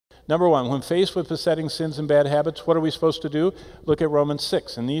Number one, when faced with besetting sins and bad habits, what are we supposed to do? Look at Romans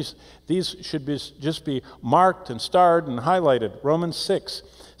 6. And these should just be marked and starred and highlighted. Romans 6,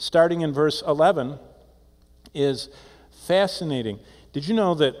 starting in verse 11, is fascinating. Did you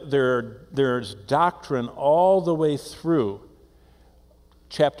know that there's doctrine all the way through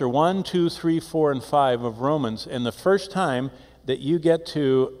chapter 1, 2, 3, 4, and 5 of Romans, and the first time that you get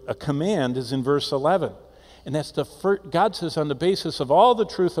to a command is in verse 11. And that's the first, God says, on the basis of all the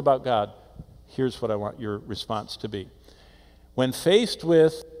truth about God, here's what I want your response to be. When faced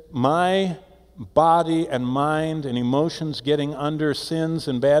with my body and mind and emotions getting under sins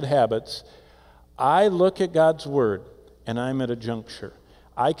and bad habits, I look at God's word and I'm at a juncture.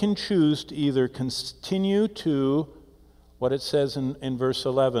 I can choose to either continue to what it says in verse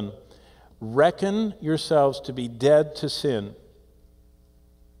 11, reckon yourselves to be dead to sin,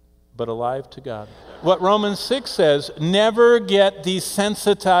 but alive to God. What Romans 6 says, never get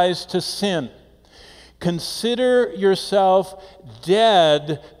desensitized to sin. Consider yourself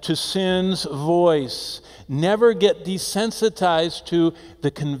dead to sin's voice. Never get desensitized to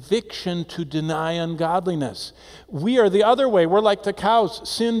the conviction to deny ungodliness. We are the other way. We're like the cows.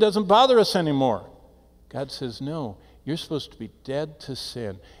 Sin doesn't bother us anymore. God says, no, you're supposed to be dead to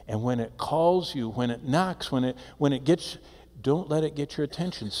sin. And when it calls you, when it knocks, when it gets, don't let it get your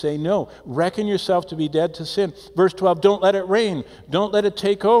attention. Say no. Reckon yourself to be dead to sin. Verse 12, don't let it reign. Don't let it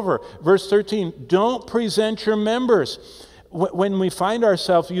take over. Verse 13, don't present your members. When we find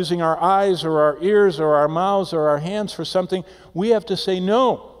ourselves using our eyes or our ears or our mouths or our hands for something, we have to say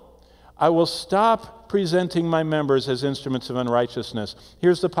no. I will stop presenting my members as instruments of unrighteousness.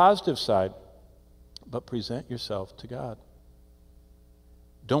 Here's the positive side. But present yourself to God.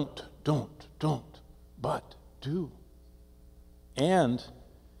 Don't, but do. And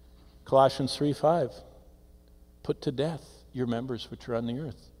Colossians 3:5, put to death your members which are on the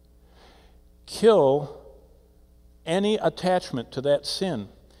earth. Kill any attachment to that sin.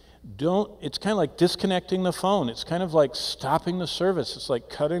 It's kind of like disconnecting the phone. It's kind of like stopping the service. It's like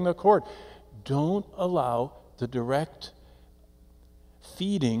cutting the cord. Don't allow the direct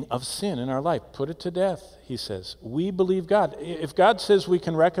feeding of sin in our life. Put it to death, he says. We believe God. If God says we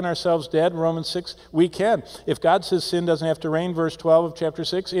can reckon ourselves dead, Romans 6, we can. If God says sin doesn't have to reign, verse 12 of chapter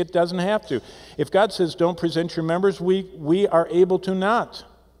 6, it doesn't have to. If God says don't present your members, we are able to not.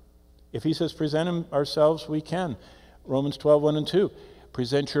 If he says present ourselves, we can. Romans 12, 1 and 2.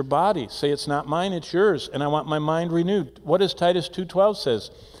 Present your body. Say it's not mine, it's yours, and I want my mind renewed. What does Titus 2:12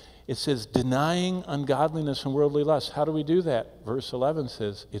 says? It says, denying ungodliness and worldly lust. How do we do that? Verse 11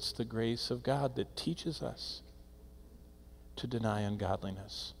 says, it's the grace of God that teaches us to deny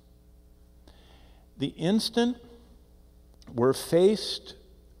ungodliness. The instant we're faced,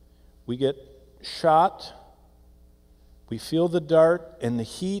 we get shot, we feel the dart and the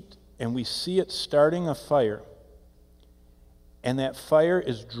heat, and we see it starting a fire. And that fire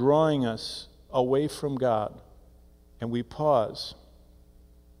is drawing us away from God. And we pause.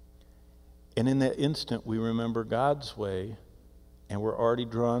 And in that instant, we remember God's way, and we're already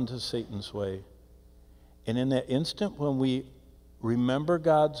drawn to Satan's way. And in that instant, when we remember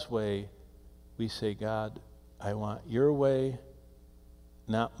God's way, we say, God, I want your way,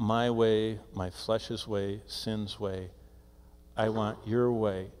 not my way, my flesh's way, sin's way. I want your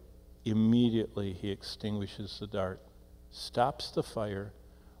way. Immediately, he extinguishes the dart, stops the fire,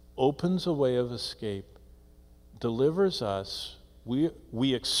 opens a way of escape, delivers us.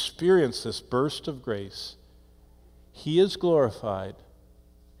 We experience this burst of grace. He is glorified,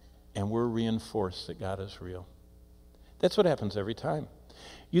 and we're reinforced that God is real. That's what happens every time.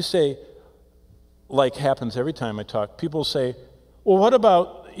 You say, like happens every time I talk, people say, well, what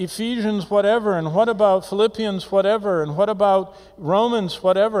about Ephesians whatever, and what about Philippians whatever, and what about Romans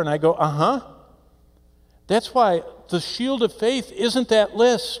whatever? And I go, That's why the shield of faith isn't that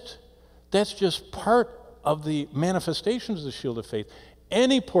list. That's just part of the manifestations of the shield of faith.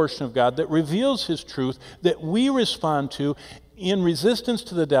 Any portion of God that reveals his truth that we respond to in resistance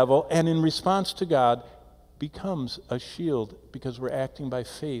to the devil and in response to God becomes a shield because we're acting by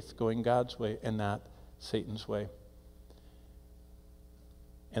faith, going God's way and not Satan's way.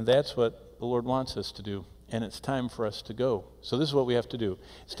 And that's what the Lord wants us to do. And it's time for us to go. So this is what we have to do.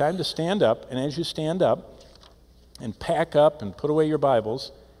 It's time to stand up. And as you stand up and pack up and put away your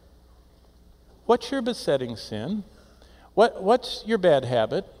Bibles, what's your besetting sin? What's your bad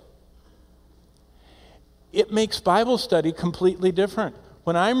habit? It makes Bible study completely different.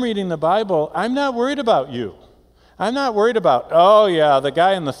 When I'm reading the Bible, I'm not worried about you. I'm not worried about, oh yeah, the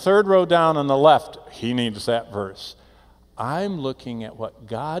guy in the third row down on the left, he needs that verse. I'm looking at what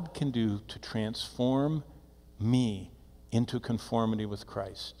God can do to transform me into conformity with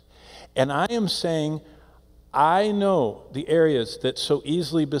Christ. And I am saying, I know the areas that so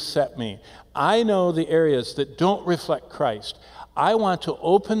easily beset me. I know the areas that don't reflect Christ. I want to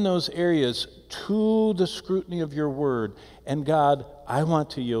open those areas to the scrutiny of your word. And God, I want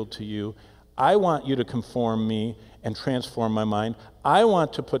to yield to you. I want you to conform me and transform my mind. I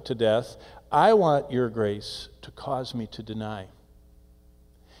want to put to death. I want your grace to cause me to deny.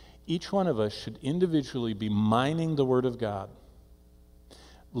 Each one of us should individually be mining the word of God,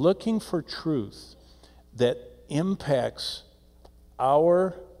 looking for truth that impacts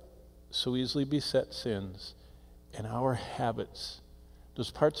our so easily beset sins and our habits,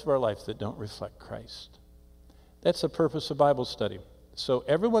 those parts of our life that don't reflect Christ. That's the purpose of Bible study. So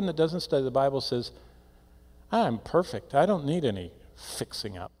everyone that doesn't study the Bible says, I'm perfect. I don't need any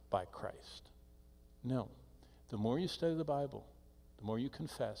fixing up by Christ. No. The more you study the Bible, the more you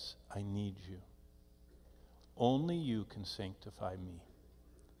confess, I need you. Only you can sanctify me.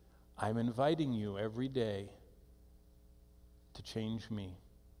 I'm inviting you every day to change me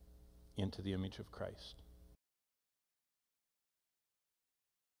into the image of Christ.